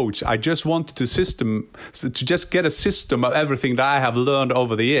be a coach. I just wanted to just get a system of everything that I have learned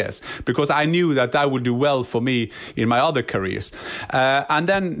over the years, because I knew that would do well for me in my other careers. And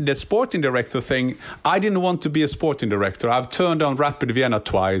then the sporting director thing, I didn't want to be a sporting director. I've turned down Rapid Vienna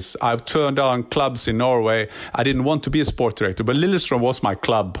twice. I've turned down clubs in Norway. I didn't want to be a sport director, but Lillestrøm was my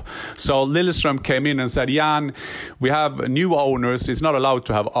club. So Lillestrøm came in and said, Jan, we have new owners. It's not allowed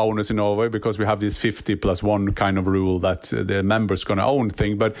to have owners in Norway because we have this 50+1 kind of rule that the members going to own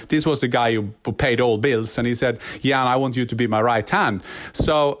thing. But this was the guy who paid all bills. And he said, Jan, I want you to be my right hand.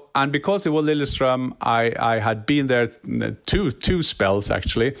 So, and because it was Lillestrøm, I had been there two spells,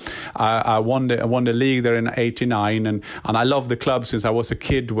 actually. I won the league there in 89. And I loved the club since I was a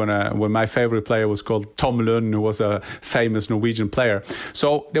kid when my favorite player was called Tom Lund, who was a famous Norwegian player.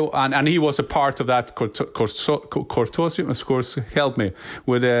 So, and he was a part of that consortium, of course, help me,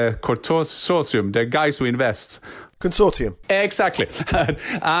 with the consortium, the guys who invest. Consortium. Exactly.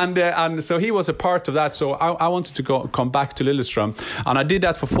 and so he was a part of that. So I wanted to come back to Lillestrøm. And I did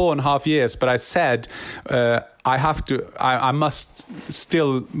that for 4.5 years. But I said, I must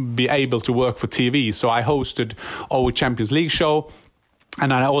still be able to work for TV. So I hosted our Champions League show.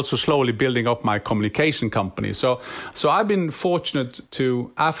 and I'm also slowly building up my communication company. So I've been fortunate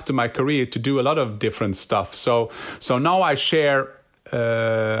to, after my career, to do a lot of different stuff. So now I share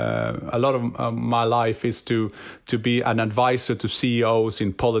a lot of my life is to be an advisor to CEOs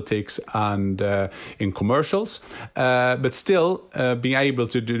in politics and in commercials, but still being able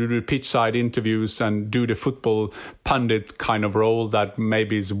to do the pitch side interviews and do the football pundit kind of role that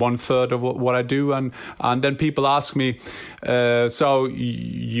maybe is 1/3 of what I do. And then people ask me, so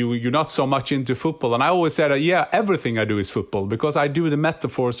you're not so much into football? And I always said, yeah, everything I do is football, because I do the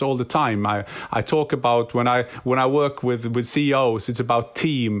metaphors all the time. I talk about when I work with CEOs, it's about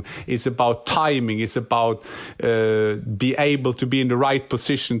team, it's about timing, it's about be able to be in the right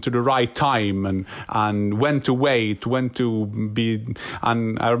position to the right time, and when to wait, when to be.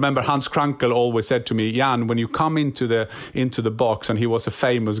 And I remember Hans Krankel always said to me, Jan, when you come into the box, and he was a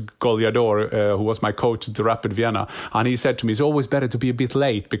famous goleador who was my coach at the Rapid Vienna, and he said to me, it's always better to be a bit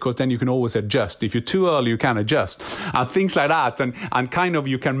late, because then you can always adjust. If you're too early, you can adjust, and things like that. And kind of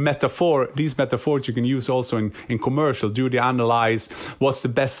you can these metaphors you can use also in commercial. Do the analyze, what's the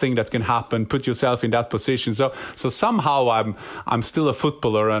best thing that can happen, put yourself in that position. So somehow I'm still a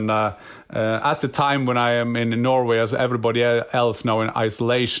footballer, and at the time when I am in Norway, as everybody else now in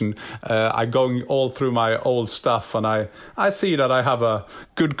isolation, I going all through my old stuff, and I see that I have a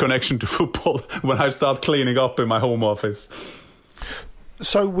good connection to football when I start cleaning up in my home office.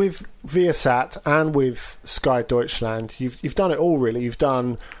 So with Viasat and with Sky Deutschland, you've done it all, really.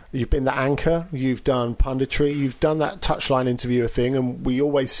 You've been the anchor, you've done punditry, you've done that touchline interviewer thing, and we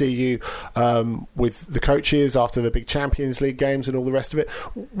always see you with the coaches after the big Champions League games and all the rest of it.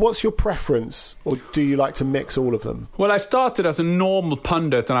 What's your preference, or do you like to mix all of them? Well, I started as a normal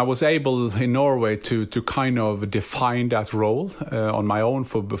pundit, and I was able in Norway to kind of define that role on my own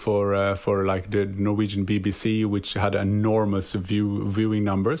for like the Norwegian BBC, which had enormous viewing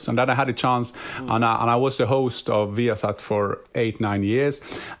numbers. And then I had a chance, and I was the host of Viasat for 8-9 years.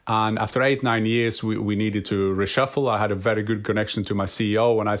 And after 8-9 years, we needed to reshuffle. I had a very good connection to my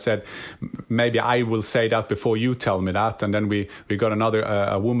CEO, and I said, maybe I will say that before you tell me that. And then we got another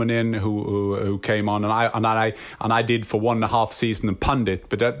a woman in who came on, and I did for 1.5 seasons a pundit,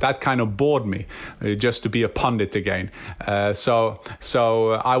 but that kind of bored me, just to be a pundit again. So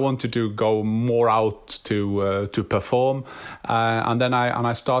I wanted to go more out to perform, and then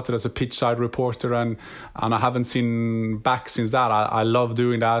I started as a pitch side reporter, and I haven't seen back since that. I love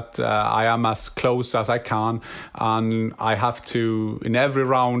doing that. I am as close as I can, and I have to, in every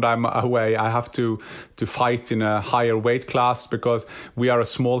round I'm away, I have to fight in a higher weight class, because we are a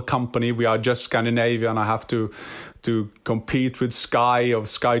small company, we are just Scandinavian. I have to compete with Sky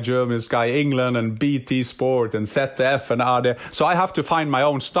Germany, Sky England, and BT Sport, and ZDF, and AD. So I have to find my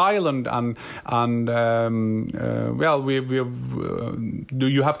own style,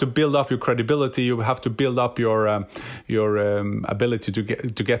 you have to build up your credibility. You have to build up your ability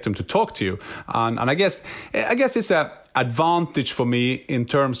to get them to talk to you, and I guess it's a advantage for me in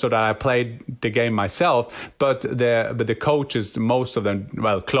terms of that I played the game myself, but the coaches, most of them,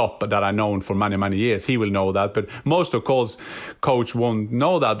 well, Klopp, that I've known for many years, he will know that, but most of coach won't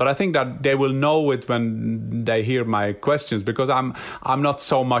know that. But I think that they will know it when they hear my questions, because I'm not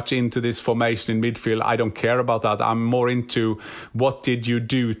so much into this formation in midfield. I don't care about that. I'm more into what did you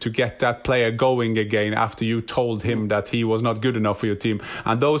do to get that player going again after you told him that he was not good enough for your team,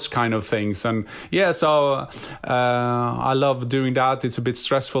 and those kind of things. And yeah, so I love doing that. It's a bit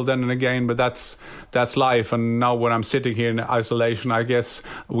stressful then and again, but that's life. And now when I'm sitting here in isolation, I guess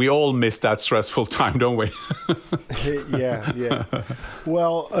we all miss that stressful time, don't we? Yeah.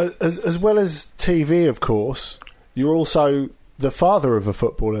 Well, as well as TV, of course, you're also the father of a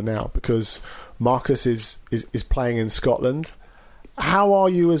footballer now, because Marcus is playing in Scotland. How are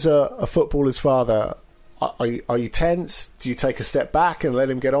you as a footballer's father? Are you tense? Do you take a step back and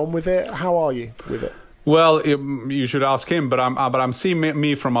let him get on with it? How are you with it? Well, you should ask him, but I'm seeing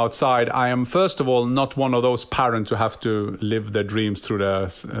me from outside. I am, first of all, not one of those parents who have to live their dreams through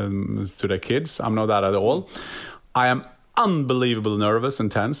to their kids. I'm not that at all. I am unbelievable nervous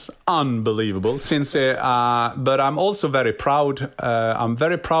and tense, unbelievable. But I'm also very proud. I'm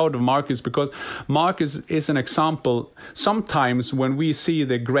very proud of Marcus, because Marcus is an example. Sometimes when we see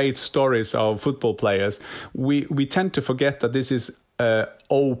the great stories of football players, we tend to forget that this is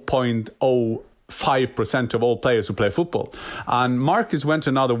 0.0 5% of all players who play football. And Marcus went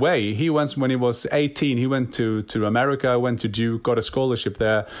another way. He went, when he was 18, he went to America, went to Duke, got a scholarship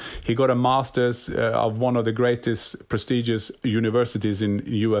there. He got a master's of one of the greatest prestigious universities in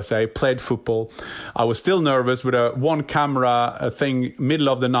USA, played football. I was still nervous with a one camera thing, middle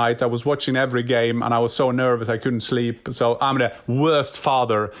of the night. I was watching every game and I was so nervous I couldn't sleep. So I'm the worst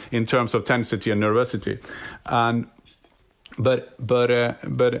father in terms of intensity and nervosity. And But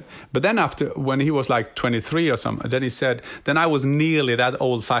then after, when he was like 23 or something, then he said, then I was nearly that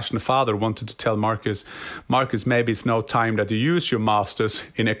old-fashioned father wanted to tell Marcus, maybe it's no time that you use your masters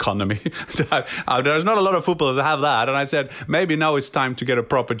in economy. There's not a lot of footballers that have that. And I said, maybe now it's time to get a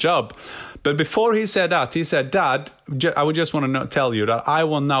proper job. But before he said that, he said, Dad, I would just want to tell you that I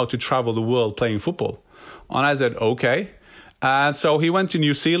want now to travel the world playing football. And I said, okay. And so he went to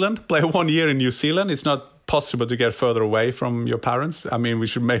New Zealand, played 1 year in New Zealand. It's not possible to get further away from your parents. I mean, we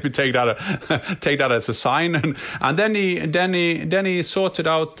should maybe take that as a sign. And then he sorted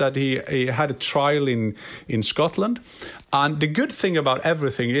out that he had a trial in Scotland. And the good thing about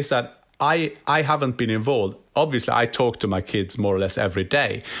everything is that I haven't been involved. Obviously, I talk to my kids more or less every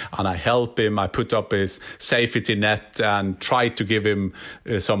day, and I help him. I put up his safety net and try to give him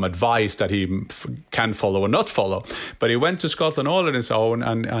some advice that he can follow or not follow. But he went to Scotland all on his own,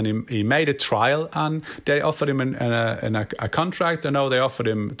 and he made a trial, and they offered him a contract. And now they offered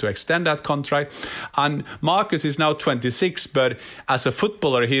him to extend that contract. And Marcus is now 26, but as a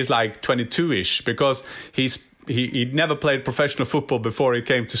footballer, he's like 22-ish because He'd never played professional football before he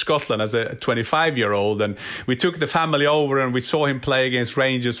came to Scotland as a 25-year-old, and we took the family over and we saw him play against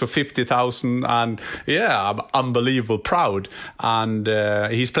Rangers for 50,000, and I'm unbelievable proud. And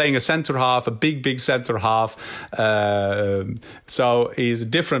he's playing a centre half, a big centre half, so he's a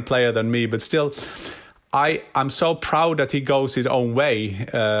different player than me, but still. I'm so proud that he goes his own way,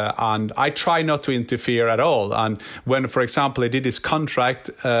 and I try not to interfere at all. And when, for example, he did his contract,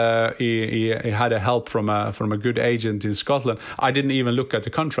 he had a help from a good agent in Scotland. I didn't even look at the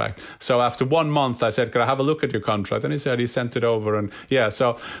contract. So after 1 month, I said, "Can I have a look at your contract?" And he said he sent it over. And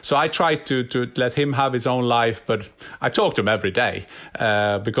so I tried to let him have his own life, but I talk to him every day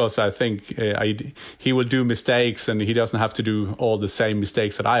because I think he will do mistakes, and he doesn't have to do all the same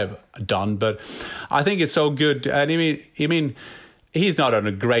mistakes that I have done. But I think it's so good. And I mean, he's not on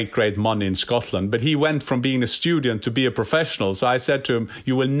a great money in Scotland, but he went from being a student to be a professional. So I said to him,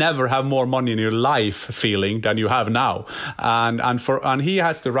 "You will never have more money in your life feeling than you have now." And he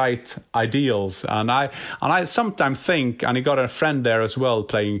has the right ideals. And I sometimes think, and he got a friend there as well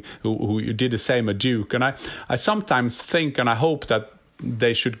playing who did the same at Duke. And I sometimes think, and I hope that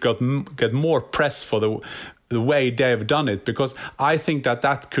they should get more press for the way they've done it, because I think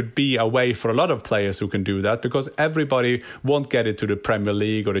that could be a way for a lot of players who can do that, because everybody won't get it to the Premier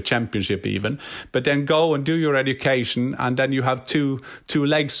League or the Championship even, but then go and do your education, and then you have two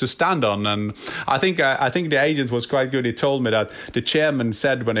legs to stand on. And I think the agent was quite good. He told me that the chairman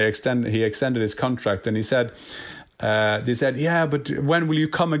said when he extended his contract, and he said, they said, "Yeah, but when will you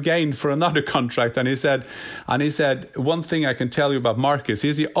come again for another contract?" And he said, "One thing I can tell you about Marcus,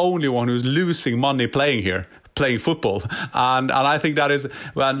 he's the only one who's losing money playing football." And I think that is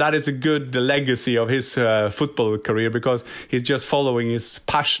a good legacy of his football career, because he's just following his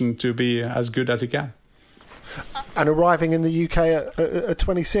passion to be as good as he can. And arriving in the UK at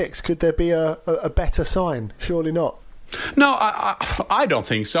 26, could there be a better sign? Surely not. No, I don't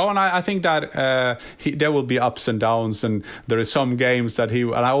think so, and I think that there will be ups and downs, and there are some games that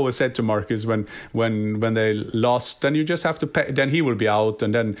and I always said to Marcus when they lost, then you just have to pay, then he will be out,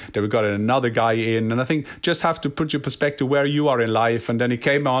 and then we got another guy in, and I think just have to put your perspective where you are in life. And then he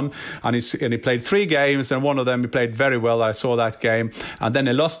came on, and he played 3 games, and one of them he played very well. I saw that game, and then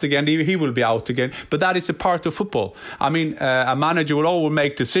he lost again. He will be out again, but that is a part of football. I mean, a manager will always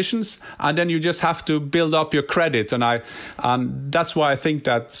make decisions, and then you just have to build up your credit. And that's why I think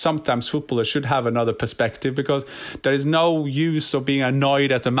that sometimes footballers should have another perspective, because there is no use of being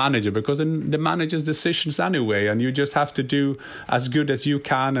annoyed at the manager, because the manager's decisions anyway, and you just have to do as good as you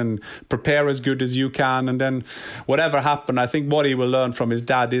can and prepare as good as you can. And then whatever happened, I think what he will learn from his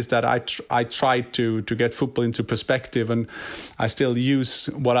dad is that I tried to get football into perspective, and I still use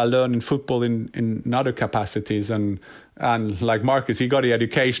what I learned in football in other capacities. And like Marcus, he got the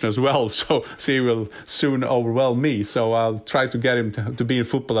education as well, so he will soon overwhelm me. So I'll try to get him to be in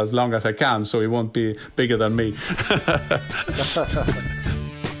football as long as I can, so he won't be bigger than me.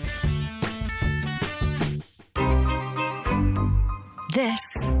 This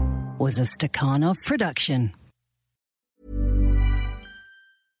was a Stakhanov production.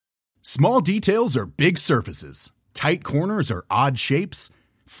 Small details are big surfaces. Tight corners are odd shapes.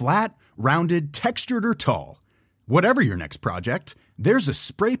 Flat, rounded, textured, or tall. Whatever your next project, there's a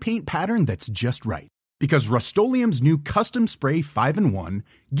spray paint pattern that's just right. Because Rust-Oleum's new Custom Spray 5-in-1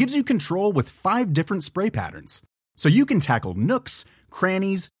 gives you control with 5 different spray patterns. So you can tackle nooks,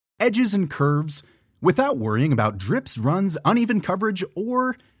 crannies, edges, and curves without worrying about drips, runs, uneven coverage,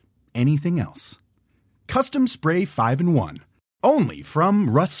 or anything else. Custom Spray 5-in-1. Only from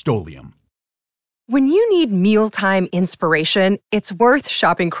Rust-Oleum. When you need mealtime inspiration, it's worth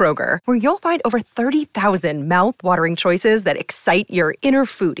shopping Kroger, where you'll find over 30,000 mouth-watering choices that excite your inner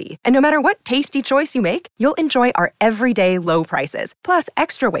foodie. And no matter what tasty choice you make, you'll enjoy our everyday low prices, plus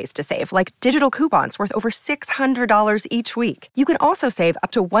extra ways to save, like digital coupons worth over $600 each week. You can also save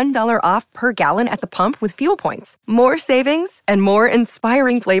up to $1 off per gallon at the pump with fuel points. More savings and more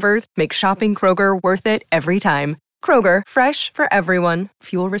inspiring flavors make shopping Kroger worth it every time. Kroger, fresh for everyone.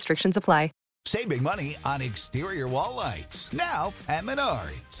 Fuel restrictions apply. Saving money on exterior wall lights. Now at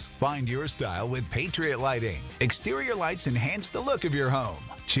Menards. Find your style with Patriot Lighting. Exterior lights enhance the look of your home.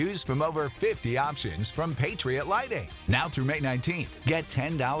 Choose from over 50 options from Patriot Lighting. Now through May 19th, get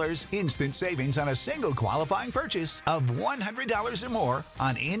 $10 instant savings on a single qualifying purchase of $100 or more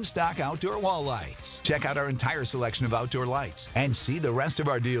on in-stock outdoor wall lights. Check out our entire selection of outdoor lights and see the rest of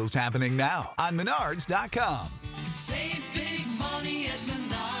our deals happening now on Menards.com. Save